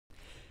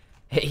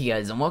Hey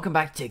guys, and welcome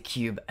back to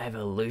Cube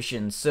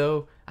Evolution.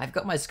 So, I've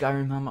got my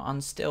Skyrim helmet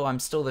on still. I'm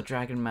still the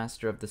Dragon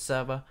Master of the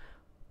server.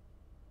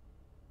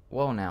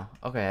 Whoa now.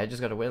 Okay, I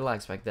just got a weird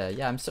lag spike there.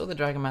 Yeah, I'm still the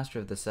Dragon Master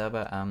of the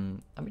server.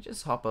 Let me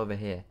just hop over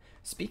here.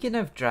 Speaking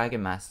of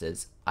Dragon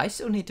Masters, I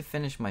still need to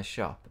finish my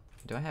shop.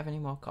 Do I have any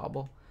more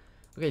cobble?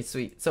 Okay,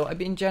 sweet. So, I've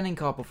been genning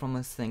cobble from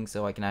this thing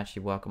so I can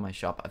actually work on my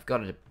shop. I've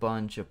got a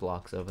bunch of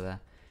blocks over there.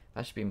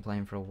 I've actually been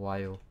playing for a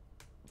while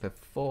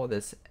before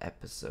this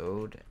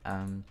episode.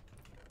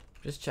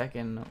 Just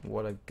checking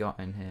what I've got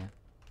in here,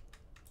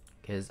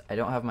 because I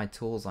don't have my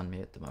tools on me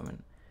at the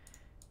moment.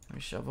 Let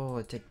me shovel.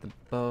 I take the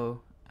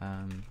bow.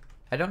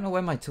 I don't know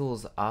where my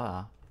tools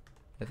are.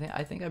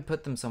 I think I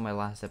put them somewhere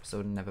last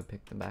episode and never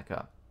picked them back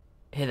up.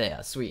 Here they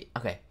are. Sweet.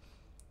 Okay.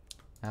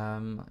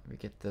 We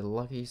get the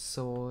lucky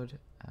sword.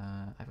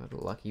 I've got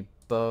a lucky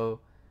bow.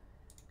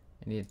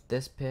 I need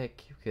this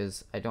pick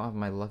because I don't have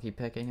my lucky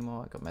pick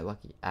anymore. I got my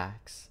lucky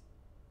axe,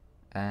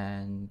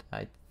 and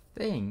I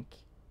think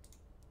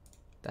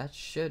that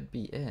should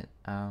be it.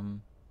 I'll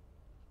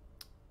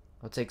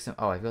take some.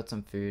 Oh, I've got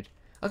some food.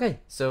 Okay,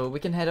 so we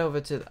can head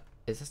over to.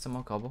 Is there some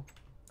more cobble?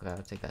 Okay,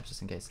 I'll take that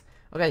just in case.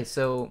 Okay,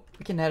 so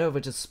we can head over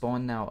to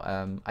spawn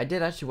now. I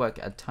did actually work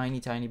a tiny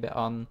bit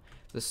on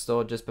the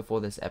store just before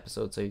this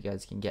episode, so you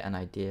guys can get an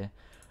idea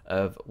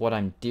of what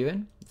I'm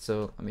doing.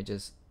 So let me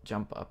just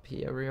jump up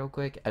here real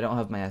quick. I don't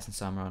have my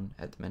essence armor on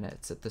at the minute.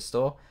 It's at the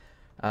store.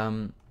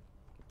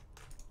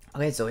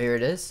 Okay, so here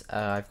it is.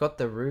 I've got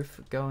the roof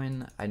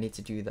going. I need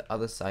to do the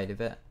other side of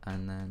it,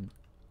 and then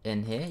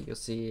in here you'll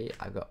see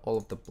I've got all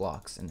of the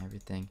blocks and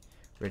everything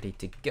ready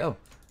to go.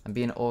 I'm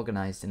being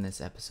organized in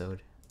this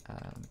episode.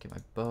 Let me get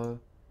my bow,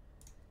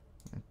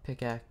 my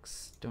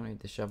pickaxe. Don't need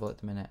the shovel at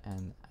the minute,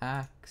 and the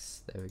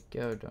axe. There we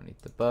go. Don't need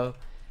the bow.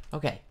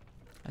 Okay,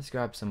 let's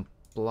grab some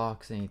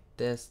blocks. I need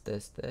this,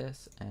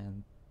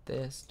 and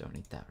this. Don't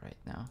need that right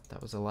now.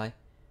 That was a lie.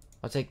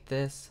 I'll take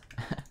this,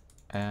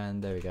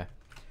 and there we go.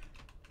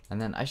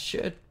 And then I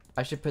should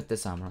put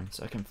this armor on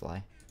so I can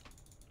fly.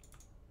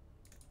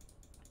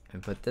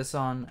 And put this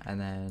on, and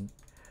then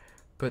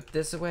put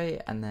this away,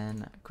 and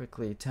then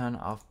quickly turn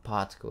off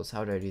particles.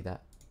 How do I do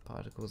that?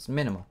 Particles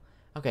minimal.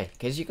 Okay,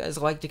 because you guys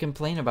like to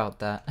complain about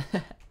that.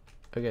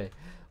 Okay,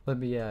 let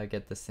me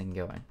get this thing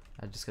going.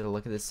 I just gotta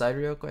look at this side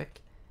real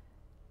quick.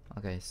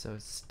 Okay, so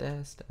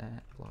stair,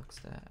 block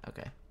stair.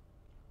 Okay.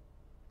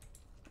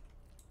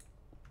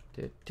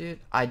 Dude,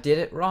 I did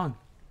it wrong.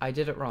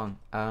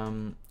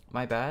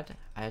 My bad.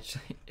 I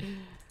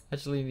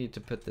actually need to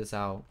put this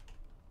out.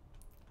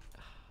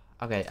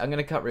 Okay, I'm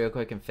gonna cut real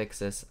quick and fix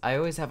this. I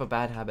always have a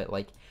bad habit,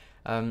 like,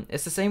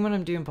 it's the same when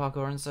I'm doing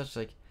parkour and such.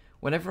 Like,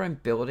 whenever I'm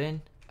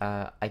building,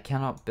 I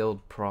cannot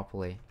build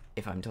properly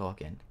if I'm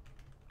talking,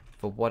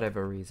 for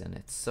whatever reason.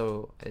 It's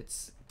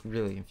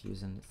really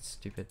confusing. It's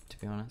stupid, to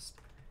be honest.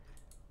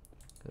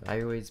 I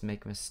always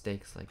make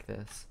mistakes like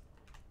this.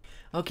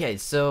 Okay,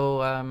 so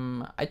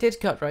I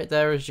did cut right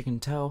there, as you can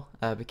tell,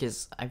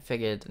 because I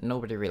figured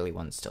nobody really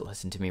wants to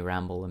listen to me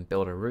ramble and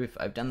build a roof.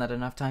 I've done that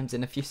enough times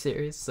in a few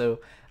series,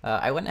 so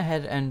I went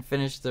ahead and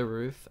finished the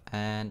roof,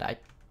 and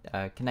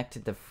I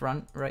connected the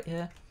front right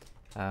here.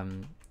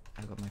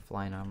 I've got my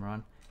flying armor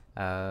on.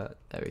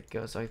 There we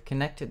go. So I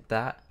connected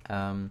that.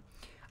 And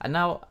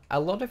now a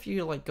lot of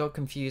you got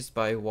confused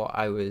by what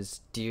I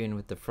was doing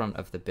with the front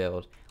of the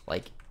build.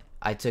 Like,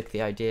 I took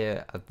the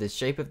idea of the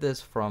shape of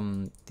this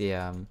from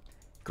the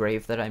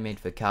grave that I made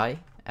for Kai,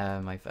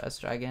 my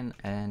first dragon,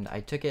 and I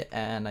took it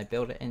and I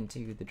built it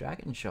into the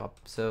dragon shop.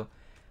 So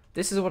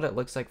this is what it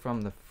looks like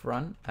from the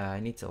front. I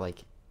need to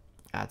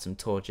add some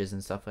torches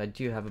and stuff. I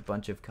do have a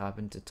bunch of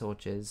carpenter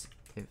torches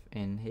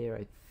in here,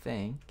 I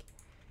think.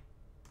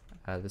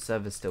 The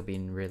server's still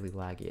being really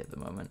laggy at the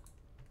moment.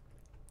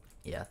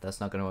 Yeah,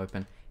 that's not going to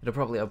open. It'll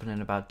probably open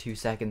in about 2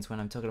 seconds when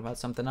I'm talking about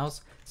something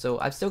else. So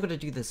I've still got to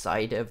do the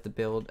side of the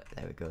build.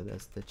 There we go,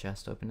 there's the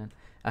chest opening.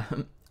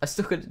 I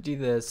still got to do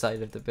the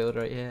side of the build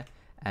right here,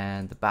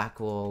 and the back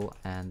wall,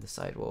 and the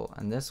side wall,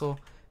 and this wall.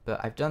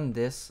 But I've done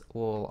this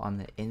wall on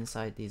the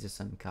inside. These are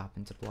some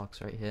carpenter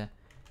blocks right here.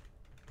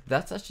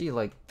 That's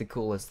actually the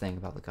coolest thing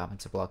about the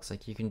carpenter blocks.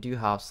 Like, you can do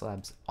half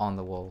slabs on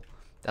the wall.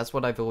 That's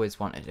what I've always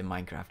wanted in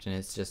Minecraft, and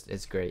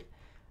it's great.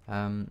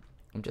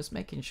 I'm just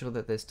making sure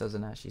that this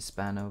doesn't actually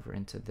span over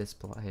into this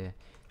plot here.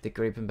 The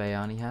Grape and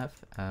Bayani have.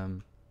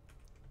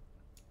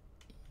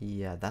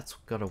 Yeah, that's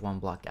got a 1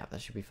 block gap.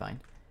 That should be fine.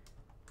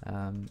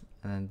 And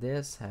then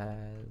this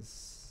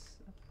has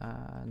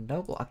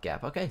no block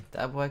gap. Okay,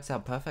 that works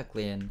out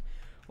perfectly in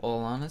all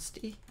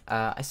honesty.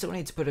 I still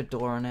need to put a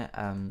door on it.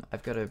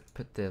 I've got to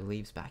put the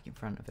leaves back in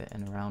front of it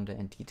and around it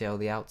and detail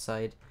the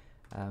outside.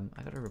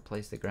 I got to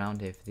replace the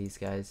ground here for these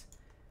guys.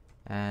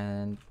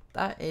 And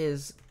that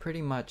is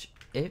pretty much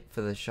it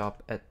for the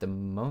shop at the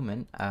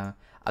moment. I'm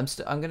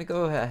gonna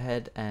go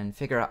ahead and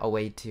figure out a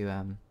way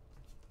to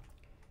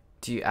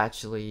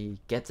actually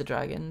get the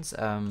dragons.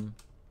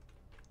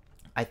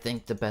 I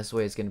think the best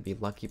way is gonna be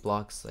lucky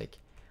blocks.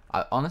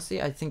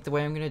 Honestly, I think the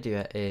way I'm gonna do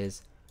it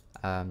is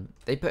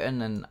they put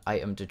in an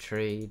item to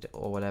trade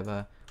or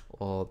whatever,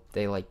 or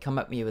they come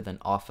at me with an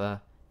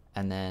offer,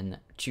 and then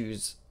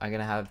choose. I'm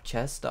gonna have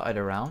chests dotted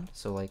around,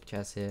 so like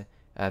chests here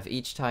of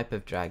each type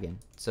of dragon.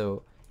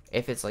 So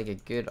if it's like a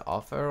good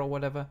offer or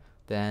whatever,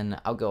 then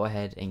I'll go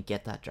ahead and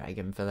get that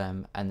dragon for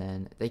them, and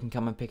then they can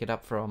come and pick it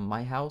up from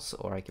my house,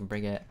 or I can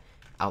bring it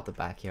out the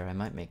back here. I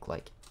might make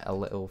like a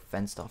little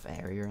fenced off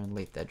area and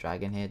leave their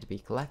dragon here to be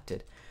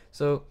collected.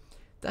 So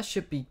that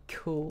should be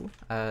cool.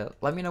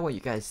 Let me know what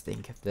you guys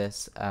think of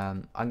this.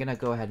 I'm gonna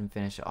go ahead and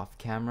finish it off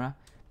camera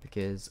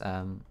because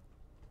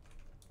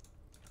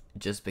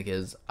just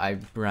because I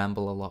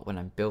ramble a lot when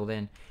I'm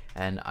building,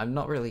 and I'm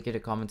not really good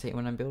at commentating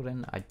when I'm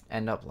building. I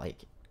end up like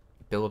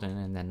building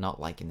and then not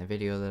liking the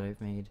video that I've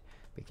made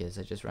because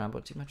I just ramble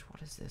too much.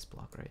 What is this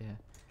block right here?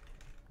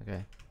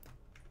 Okay,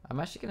 I'm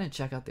actually gonna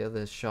check out the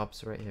other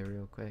shops right here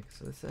real quick.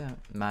 So this is a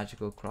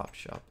magical crop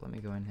shop. Let me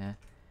go in here.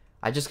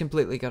 I just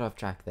completely got off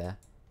track there.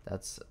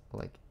 That's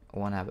like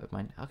one habit of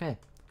mine. Okay,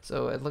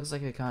 so it looks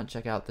like I can't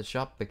check out the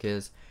shop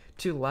because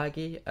too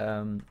laggy.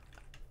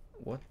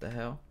 What the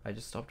hell? I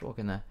just stopped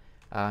walking there.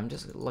 I'm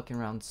just looking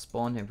around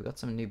spawn here. We got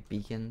some new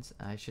beacons.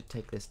 I should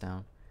take this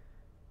down.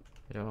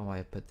 I don't know why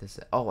I put this.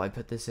 Oh, I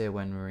put this here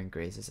when we were in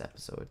Grace's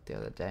episode the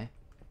other day,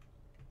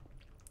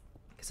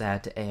 because I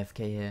had to AFK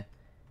here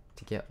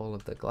to get all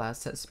of the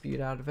glass that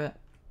spewed out of it.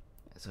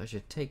 So I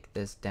should take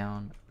this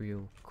down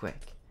real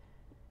quick.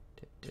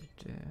 What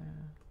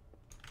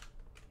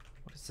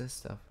is this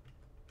stuff?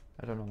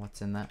 I don't know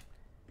what's in that.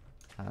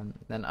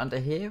 Then under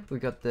here we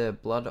got the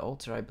blood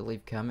altar. I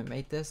believe Kermit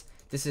made this.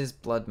 This is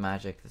blood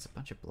magic. There's a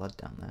bunch of blood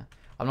down there.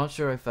 I'm not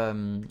sure if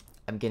I'm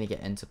gonna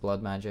get into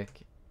blood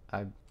magic.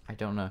 I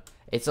don't know.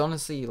 It's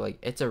honestly like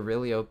it's a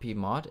really OP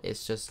mod.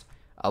 It's just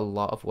a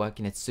lot of work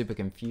and it's super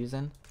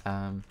confusing.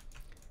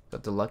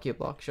 Got the lucky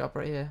block shop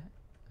right here.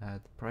 The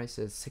price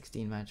is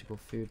 16 magical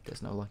food.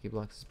 There's no lucky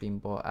blocks being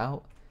bought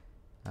out.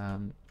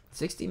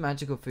 16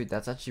 magical food.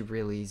 That's actually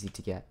really easy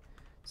to get.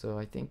 So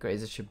I think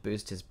Grazer should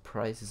boost his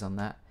prices on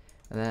that.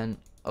 And then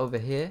over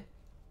here,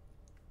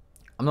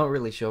 I'm not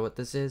really sure what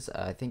this is.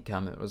 I think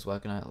Kermit was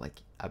working on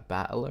like a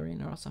battle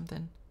arena or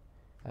something.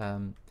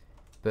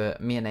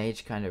 But me and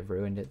Age kind of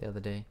ruined it the other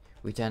day.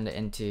 We turned it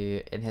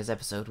into, in his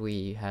episode,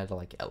 we had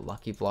like a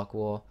lucky block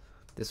war.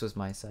 This was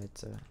my side,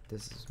 so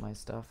this is my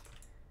stuff.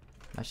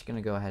 I'm actually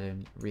gonna go ahead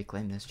and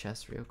reclaim this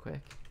chest real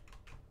quick.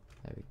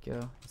 There we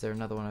go. Is there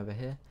another one over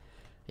here?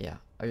 Yeah,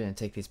 I'm gonna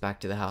take these back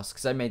to the house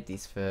because I made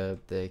these for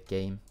the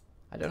game.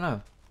 I don't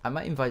know. I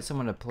might invite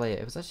someone to play it.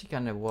 It was actually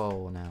kind of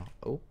whoa now.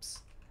 Oops.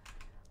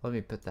 Let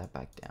me put that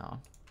back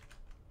down.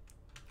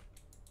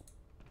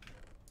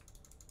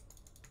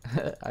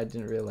 I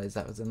didn't realize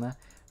that was in there.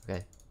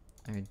 Okay,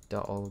 let me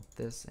dot all of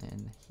this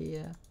in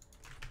here.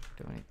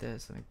 Don't need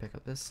this. Let me pick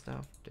up this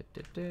stuff.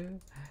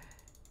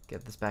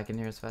 Get this back in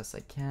here as fast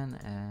as I can,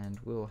 and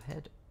we'll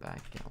head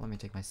back. Let me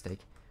take my steak.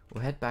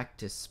 We'll head back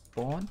to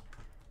spawn,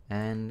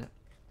 and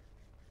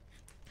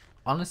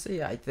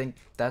honestly, I think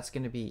that's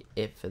going to be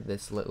it for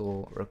this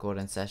little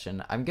recording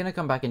session. I'm going to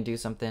come back and do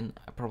something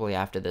probably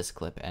after this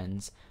clip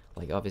ends,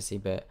 like obviously,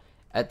 but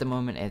at the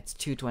moment it's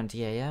 2:20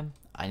 AM.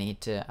 I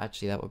need to,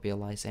 actually that would be a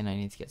lie saying I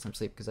need to get some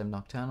sleep because I'm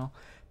nocturnal,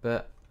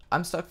 but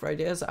I'm stuck for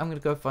ideas. I'm going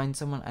to go find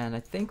someone, and I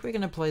think we're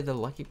going to play the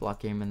Lucky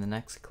Block game in the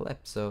next clip.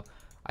 So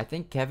I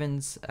think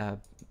Kevin's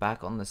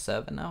back on the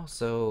server now,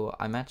 so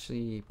I'm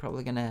actually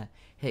probably going to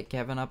hit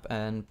Kevin up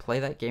and play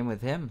that game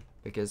with him,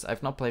 because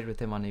I've not played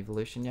with him on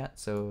Evolution yet,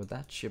 so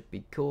that should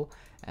be cool,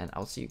 and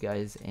I'll see you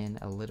guys in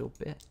a little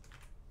bit.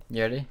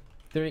 You ready?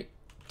 3,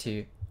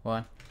 2,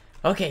 1.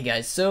 Okay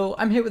guys, so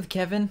I'm here with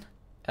Kevin.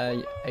 Are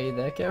you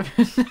there,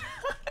 Kevin?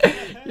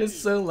 You're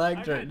so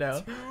lagged right now.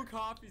 2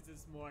 coffees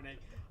this morning.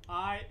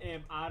 I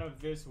am out of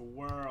this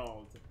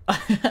world.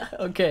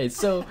 Okay,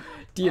 so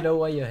do you know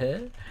why you're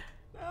here?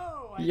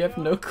 No, you have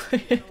no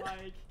clue.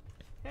 Like,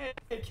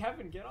 hey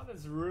Kevin, get on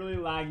this really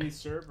laggy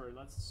server.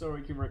 So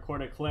we can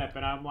record a clip.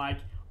 And I'm like,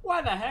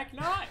 why the heck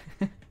not?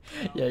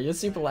 Yeah, you're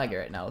super laggy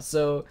right now.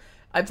 So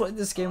I played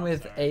this game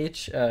with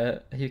H,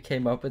 who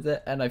came up with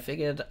it, and I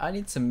figured I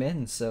need some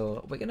mins,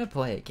 so we're gonna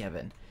play it,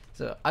 Kevin.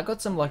 So I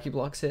got some lucky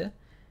blocks here,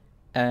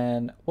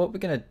 and what we're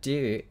gonna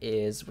do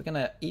is we're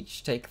gonna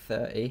each take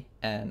 30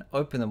 and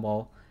open them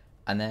all,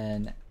 and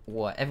then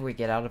whatever we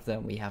get out of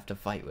them we have to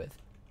fight with.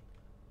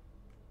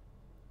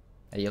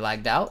 Are you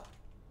lagged out?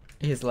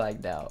 He's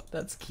lagged out.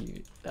 That's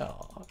cute.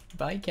 Oh,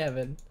 bye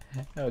Kevin.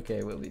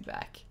 Okay, we'll be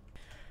back.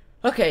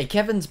 Okay,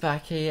 Kevin's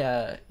back. He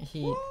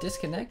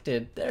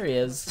disconnected. There he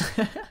is.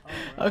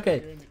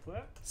 Okay.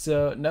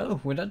 So no,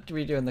 we're not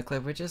redoing the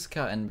clip. We're just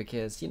cutting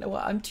because you know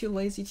what? I'm too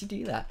lazy to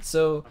do that.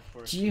 So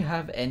do you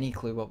have any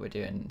clue what we're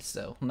doing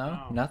still?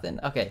 No, nothing.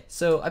 Okay.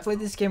 So I played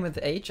this game with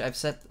H. I've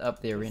set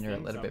up the arena a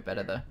little bit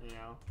better though.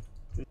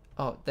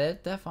 Oh,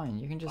 they're fine.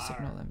 You can just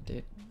ignore them,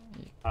 dude.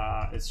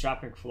 It's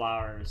dropping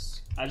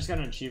flowers. I just got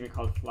an achievement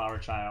called Flower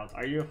Child.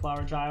 Are you a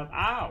flower child?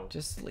 Ow!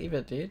 Just leave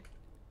it, dude.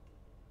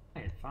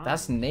 Hey, fine.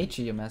 That's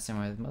nature you're messing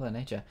with, Mother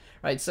Nature.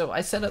 Right, so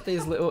I set up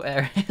these little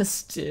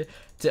areas to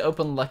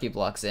open lucky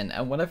blocks in,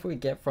 and whatever we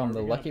get from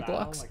the lucky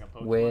blocks,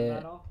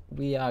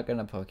 we are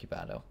gonna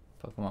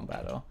Pokemon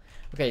battle.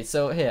 Okay,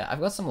 so here,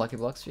 I've got some lucky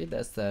blocks for you.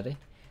 There's 30.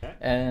 Okay.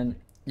 And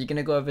you're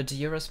gonna go over to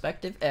your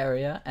respective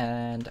area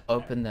and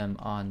open them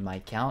on my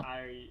count.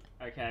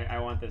 Okay, I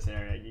want this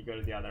area. You go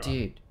to the other one.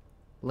 Dude,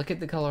 look at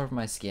the color of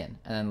my skin,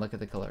 and then look at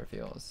the color of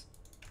yours.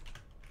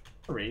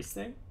 Race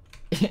thing?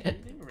 Are you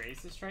being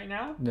racist right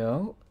now?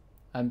 No,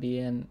 I'm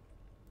being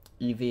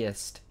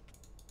eviest.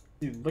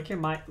 Dude, look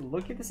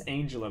at this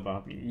angel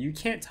above me. You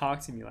can't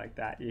talk to me like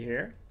that. You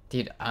hear?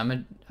 Dude, I'm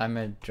a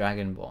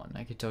dragonborn.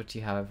 I can talk to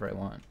you however I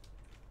want.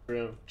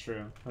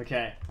 True.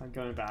 Okay, I'm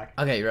going back.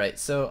 Okay, right.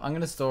 So I'm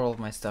gonna store all of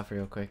my stuff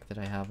real quick that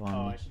I have on me.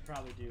 Oh, I should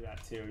probably do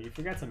that too. You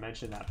forgot to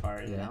mention that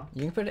part. You know?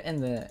 You can put it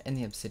in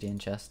the obsidian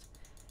chest,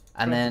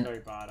 and Put it at then the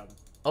very bottom.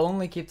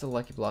 only keep the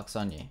lucky blocks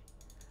on you,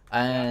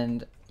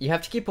 and you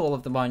have to keep all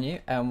of them on you.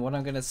 And what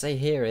I'm gonna say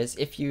here is,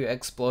 if you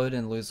explode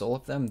and lose all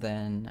of them,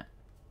 then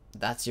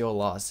that's your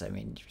loss. I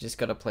mean, you just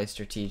gotta play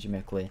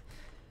strategically,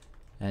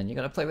 and you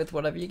gotta play with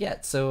whatever you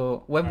get.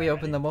 So when we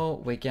open them all,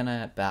 we're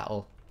gonna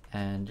battle,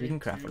 and you can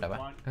craft 3, 2, whatever.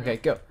 1, Okay,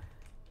 go.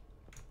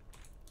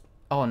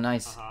 Oh,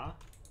 nice.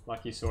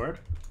 Lucky sword.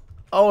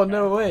 Oh,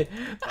 no way.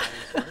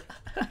 Sword.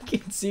 I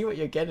can see what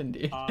you're getting,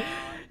 dude. Uh,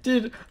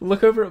 Dude,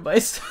 look over at my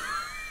stuff.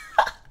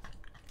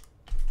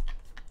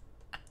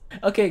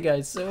 Okay,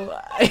 guys, so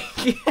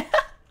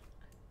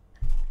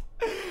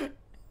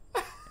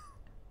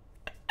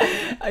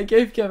I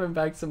gave Kevin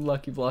back some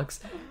lucky blocks,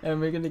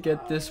 and we're gonna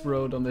get this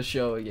road on the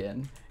show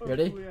again.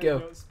 Ready? hopefully I Go.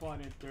 don't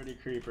spawn in 30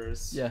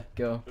 creepers. Yeah,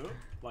 go. Ooh,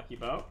 lucky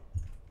bow.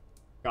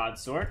 God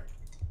sword.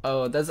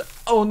 Oh, there's.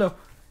 Oh no.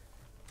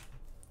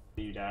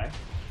 You die.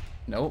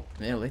 Nope,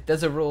 nearly.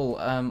 There's a rule.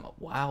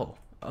 Wow.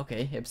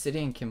 Okay,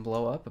 obsidian can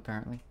blow up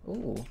apparently.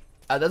 Ooh.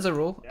 There's a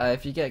rule. Yeah.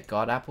 If you get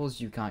god apples,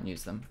 you can't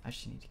use them. I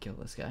actually need to kill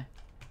this guy.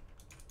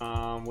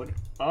 What?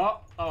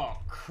 Oh,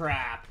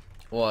 crap.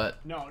 What?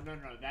 No.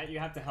 That you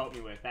have to help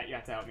me with.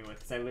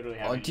 Because I literally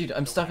have. Oh, dude,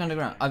 I'm stuck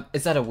underground.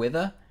 Is that a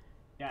wither?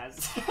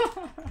 Yes.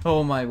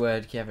 Oh my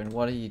word, Kevin,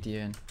 what are you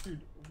doing? Dude,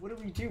 what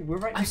do we do? We're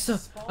right I'm next to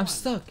stuck. spawn. I'm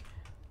stuck.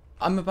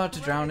 I'm about to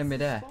We're drown right in next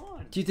to midair.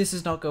 spawn. Dude, this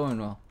is not going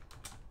well.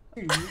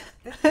 Dude,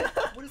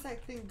 what is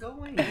that thing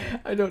going?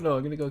 I don't know.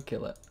 I'm gonna go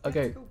kill it.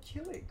 Okay, Go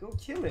kill it. Go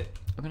kill it.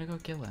 I'm gonna go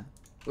kill it.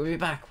 We'll be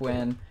back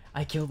when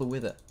I kill the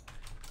wither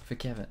for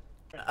Kevin.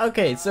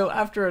 Okay, so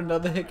after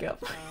another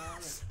hiccup.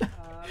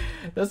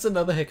 That's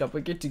another hiccup.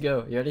 We're good to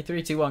go. You ready?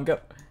 3, 2, 1, go.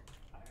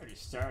 I already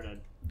started.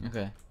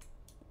 Okay.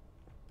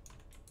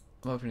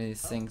 I'm opening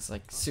these things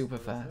like super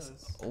what is fast.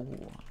 this? Oh,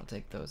 I'll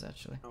take those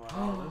actually. Oh,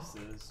 wow, this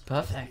is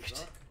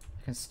Perfect.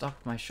 I can stock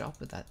my shop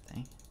with that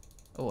thing.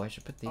 Oh, I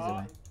should put these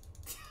away.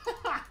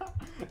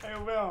 I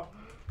will.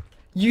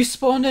 You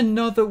spawned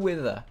another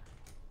wither.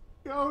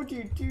 Go,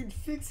 dude,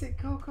 fix it.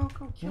 Go.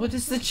 Kill What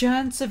is the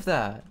chance of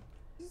that?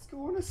 Just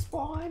going to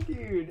spawn,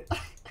 dude.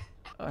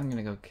 I'm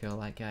gonna go kill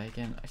that guy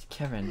again.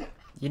 Kevin,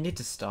 you need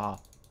to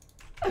stop.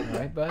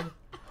 Alright, bud?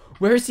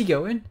 Where is he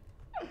going?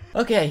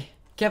 Okay,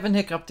 Kevin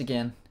hiccuped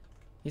again.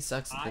 He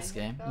sucks at this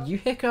game. hiccuped? You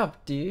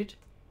hiccuped, dude.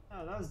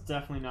 No, that was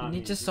definitely not You me.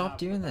 need to Do stop not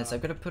doing put that this. on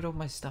I've gotta me. put all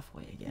my stuff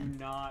away Do again.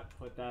 not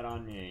put that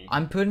on me.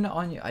 I'm putting it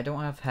on you. I don't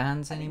have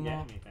hands I didn't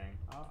anymore. get anything.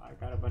 Oh, I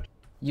got a bunch.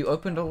 You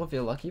opened all of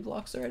your lucky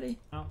blocks already?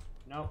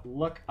 No,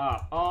 look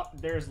up. Oh,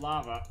 there's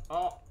lava.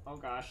 Oh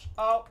gosh.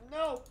 Oh,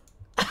 no.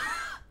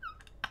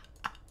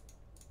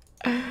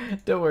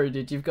 Don't worry,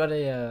 dude. You've got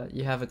a,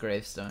 you have a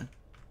gravestone.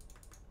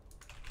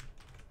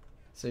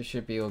 So you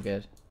should be all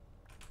good.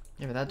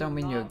 Yeah, but that don't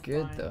mean you're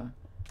good, though.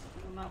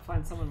 I will not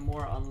find someone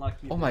more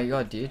unlucky. Oh my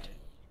god, dude.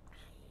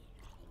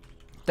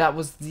 That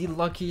was the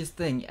luckiest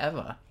thing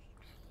ever.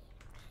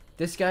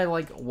 This guy,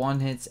 like,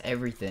 one-hits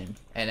everything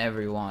and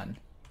everyone.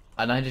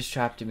 And I just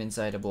trapped him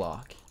inside a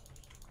block.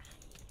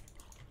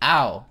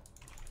 Ow.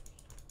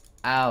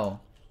 Ow.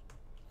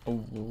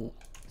 Oh,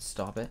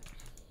 stop it.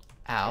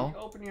 Are Ow. you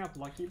opening up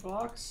lucky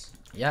blocks?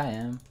 Yeah, I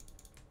am.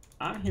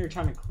 I'm here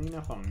trying to clean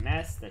up a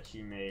mess that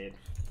you made.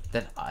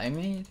 That I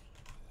made?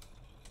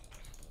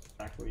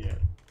 Exactly it.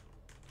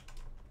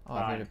 Oh,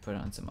 I better put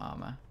on some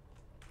armor.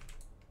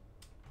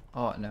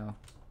 Oh, no.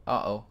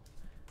 Uh-oh.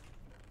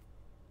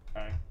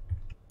 Okay.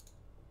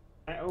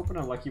 Can I open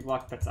a lucky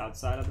block that's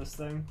outside of this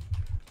thing?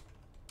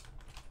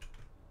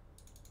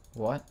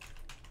 What?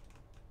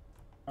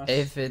 Yes.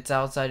 If it's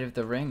outside of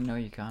the ring, no,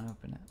 you can't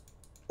open it.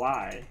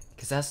 Why?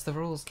 Because that's the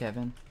rules,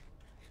 Kevin.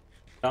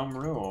 Dumb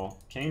rule.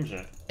 Change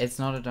it. It's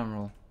not a dumb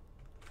rule.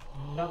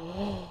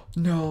 No.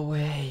 No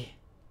way.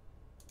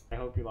 I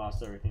hope you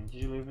lost everything.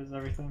 Did you lose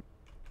everything?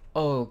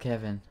 Oh,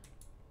 Kevin.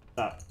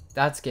 Stop.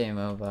 That's game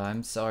over.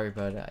 I'm sorry,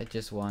 but I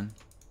just won.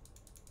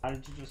 How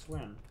did you just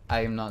win?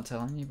 I am not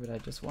telling you, but I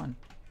just won.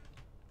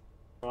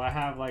 Well, I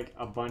have like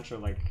a bunch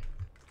of like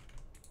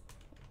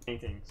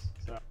paintings.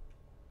 So.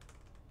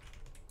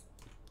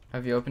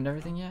 Have you opened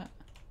everything yet?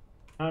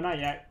 No, not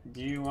yet.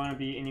 Do you want to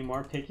be any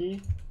more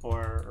picky,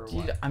 or Dude,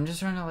 what? I'm just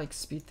trying to like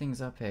speed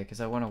things up here because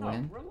I want to No,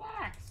 win.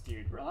 relax,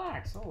 dude.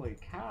 Relax. Holy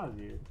cow,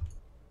 dude.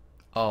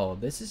 Oh,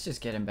 this is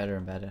just getting better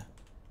and better.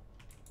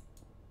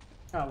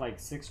 Got like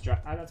 6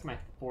 that's my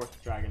 4th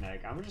dragon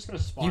egg. I'm just gonna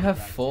spawn. You have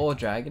dragon 4 egg.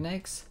 dragon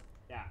eggs?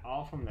 Yeah,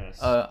 all from this.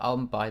 I'll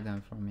buy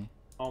them from you.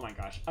 Oh my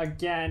gosh.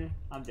 Again,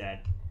 I'm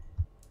dead.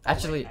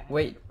 Actually, I had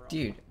wait, a problem.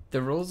 dude.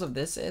 The rules of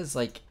this is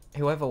like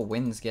whoever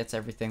wins gets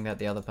everything that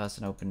the other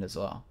person opened as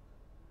well.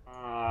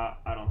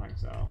 I don't think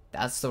so.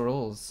 That's the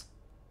rules.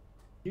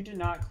 You did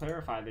not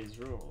clarify these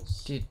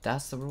rules. Dude,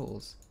 that's the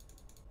rules.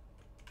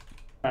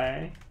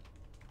 Okay.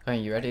 Are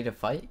you ready to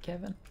fight,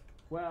 Kevin?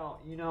 Well,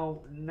 you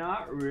know,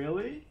 not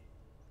really.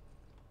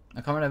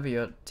 I'm coming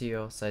over to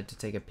your side to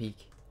take a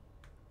peek.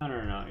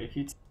 No. If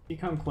you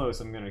come close,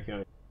 I'm gonna kill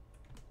you.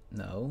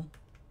 No.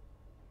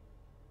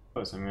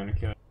 Close, I'm gonna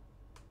kill you.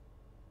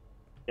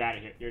 Get out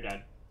of here. You're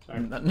dead. Sorry.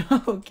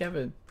 No,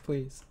 Kevin,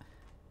 please.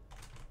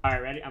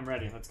 Alright, ready? I'm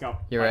ready. Let's go.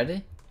 You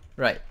ready?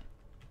 Right.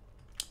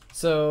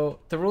 So,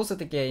 the rules of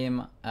the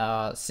game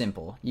are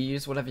simple. You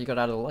use whatever you got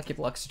out of the lucky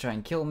blocks to try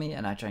and kill me,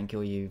 and I try and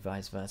kill you,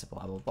 vice versa,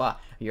 blah blah blah. Are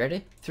you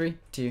ready? 3,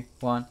 2,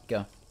 1,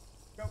 go.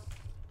 Go.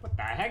 What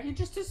the heck? You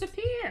just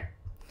disappear!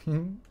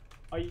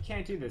 Oh, you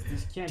can't do this.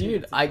 This can't do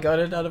Dude, this. I got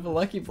it out of a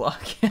lucky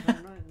block. No, you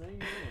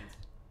didn't.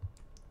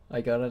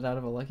 I got it out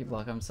of a lucky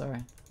block, I'm sorry.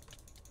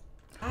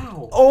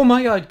 Ow! Oh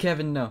my god,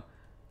 Kevin, no.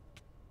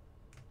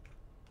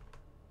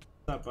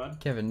 What's up, bud?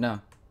 Kevin, no.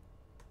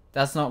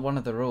 That's not one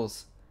of the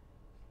rules.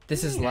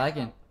 This is Yeah.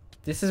 lagging.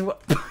 This is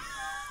what...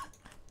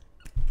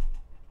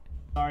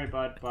 Sorry,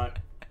 bud, but...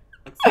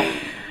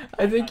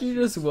 I think you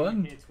just two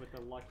won. hits with a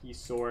lucky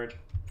sword.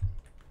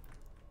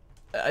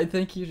 I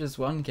think you just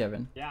won,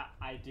 Kevin. Yeah,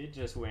 I did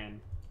just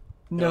win.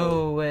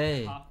 No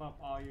way. Pop up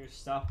all your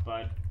stuff,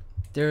 bud.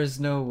 There is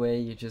no way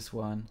you just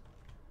won.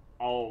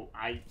 Oh,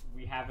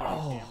 we have it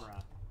on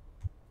camera.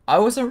 I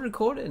wasn't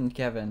recording,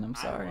 Kevin. I'm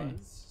I sorry.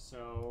 was,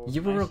 so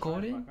You were nice try,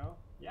 recording? bucko.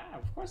 Yeah,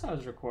 of course I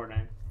was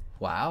recording.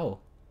 Wow.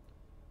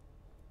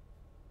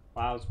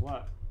 Wow's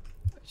what?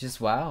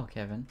 Just wow,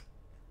 Kevin.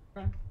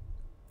 Okay.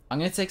 I'm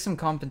gonna take some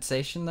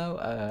compensation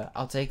though.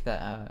 I'll take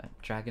that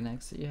dragon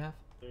eggs that you have.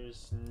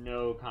 There's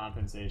no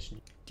compensation.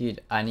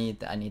 Dude, I need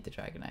the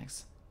dragon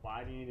eggs.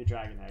 Why do you need the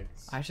dragon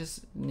eggs? I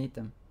just need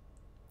them.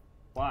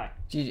 Why?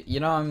 Dude, you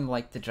know I'm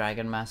like the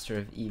dragon master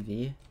of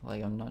EV.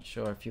 Like I'm not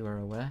sure if you were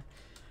aware.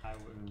 I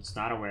was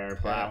not aware,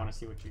 but I want to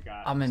see what you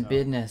got. I'm in so.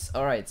 business.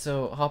 All right,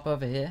 so hop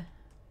over here.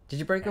 Did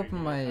you break Are open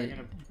you- my? are you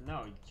gonna-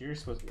 No, you're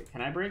supposed to.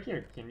 Can I break it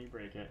or can you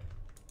break it?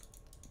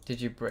 Did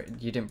you break?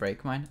 You didn't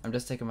break mine. I'm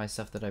just taking my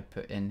stuff that I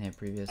put in here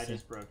previously. I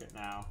just broke it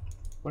now.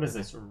 What is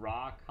this?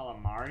 Raw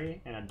calamari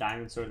and a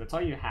diamond sword. That's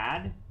all you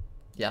had?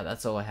 Yeah,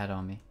 that's all I had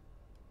on me.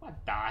 What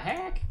the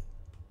heck?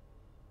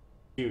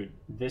 Dude,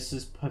 this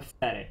is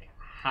pathetic.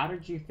 How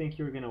did you think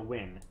you were gonna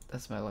win?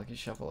 That's my lucky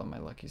shovel and my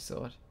lucky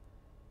sword.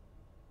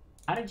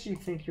 How did you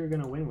think you were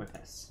gonna win with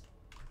this?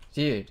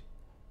 Dude,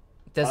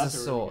 there's Oh, a that's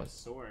really sword. good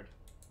sword.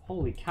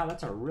 Holy cow,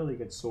 that's a really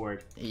good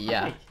sword.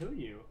 Yeah. How did I kill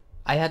you?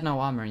 I had no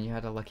armor and you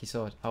had a lucky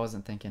sword. I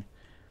wasn't thinking.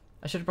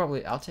 I should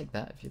probably. I'll take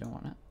that if you don't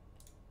want it.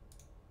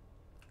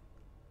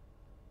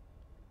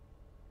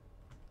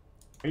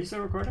 Are you still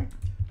recording?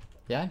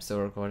 Yeah, I'm still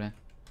recording.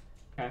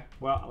 Okay.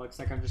 Well, it looks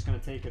like I'm just gonna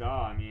take it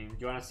all. I mean, do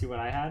you want to see what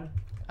I had?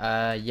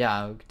 Yeah,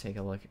 I'll take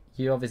a look.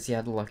 You obviously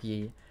had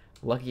lucky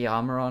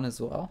armor on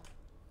as well.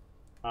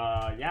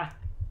 Yeah.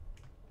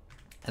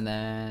 And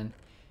then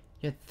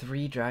you had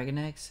 3 dragon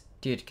eggs.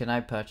 Dude, can I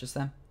purchase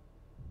them?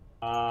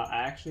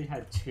 I actually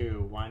had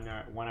 2. One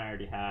I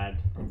already had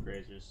from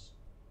Grazers.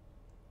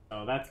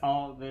 So that's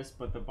all this,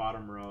 but the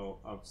bottom row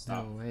of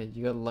stuff. No way.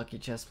 You got lucky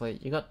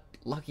chestplate. You got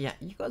lucky.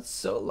 You got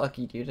so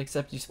lucky, dude.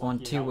 Except you spawned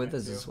Lucky 2 helmet,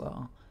 withers too. as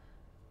well.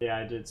 Yeah,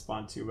 I did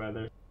spawn 2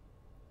 weather.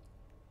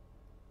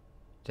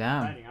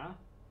 Damn. Exciting, huh?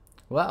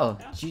 Well,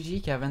 Yeah.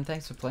 GG, Kevin.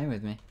 Thanks for playing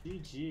with me.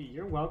 GG,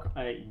 you're welcome.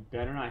 You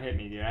better not hit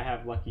me, dude. I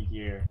have lucky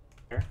gear.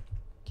 Do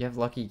you have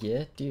lucky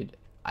gear? Dude,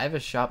 I have a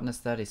sharpness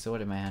 30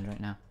 sword in my hand right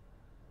now.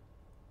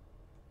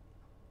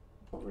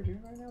 What we're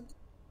doing right now?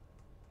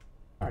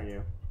 How are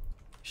you?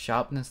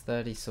 Sharpness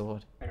 30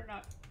 sword. Better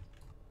not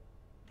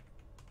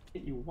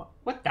hit you.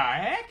 What the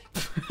heck?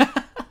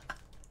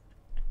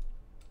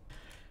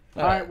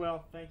 Alright,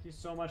 well, thank you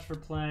so much for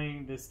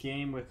playing this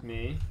game with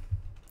me.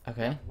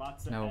 Okay.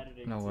 Lots of No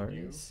editing to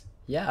worries.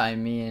 Yeah, I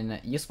mean,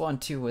 you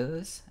spawned 2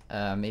 withers.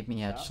 Made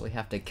me actually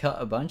have to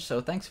cut a bunch,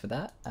 so thanks for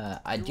that.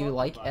 I You're do welcome,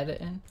 like bud.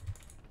 editing.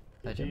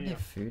 Do you have any Yeah.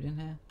 food in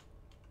here?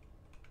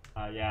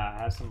 Yeah, I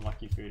have some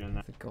lucky food in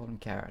there. The golden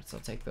carrots, I'll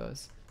take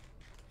those.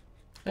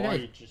 Or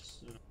Okay, you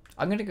just...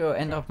 I'm gonna go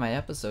end off my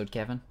episode,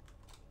 Kevin.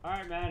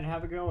 Alright, man,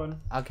 have a good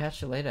one. I'll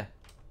catch you later.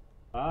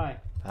 Bye.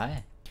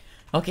 Bye.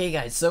 Okay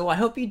guys, so I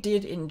hope you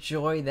did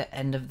enjoy the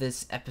end of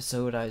this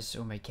episode. I was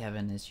so my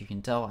Kevin, as you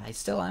can tell. I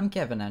still am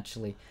Kevin,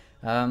 actually.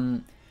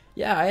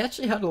 Yeah, I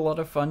actually had a lot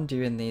of fun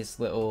doing these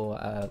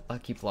little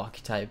lucky block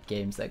type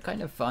games. They're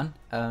kind of fun.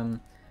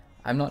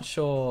 I'm not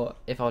sure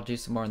if I'll do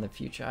some more in the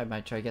future. I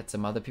might try to get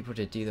some other people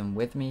to do them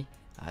with me.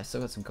 I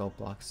still got some gold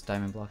blocks,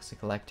 diamond blocks to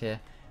collect here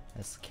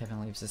as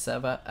Kevin leaves the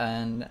server.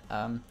 And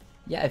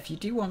yeah, if you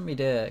do want me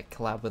to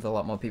collab with a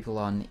lot more people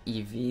on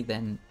EV,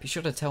 then be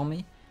sure to tell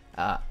me.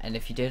 And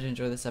if you did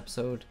enjoy this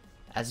episode,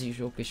 as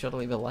usual, be sure to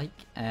leave a like,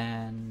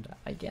 and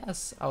I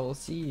guess I will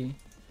see you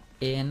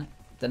in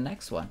the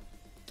next one.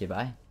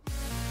 Goodbye.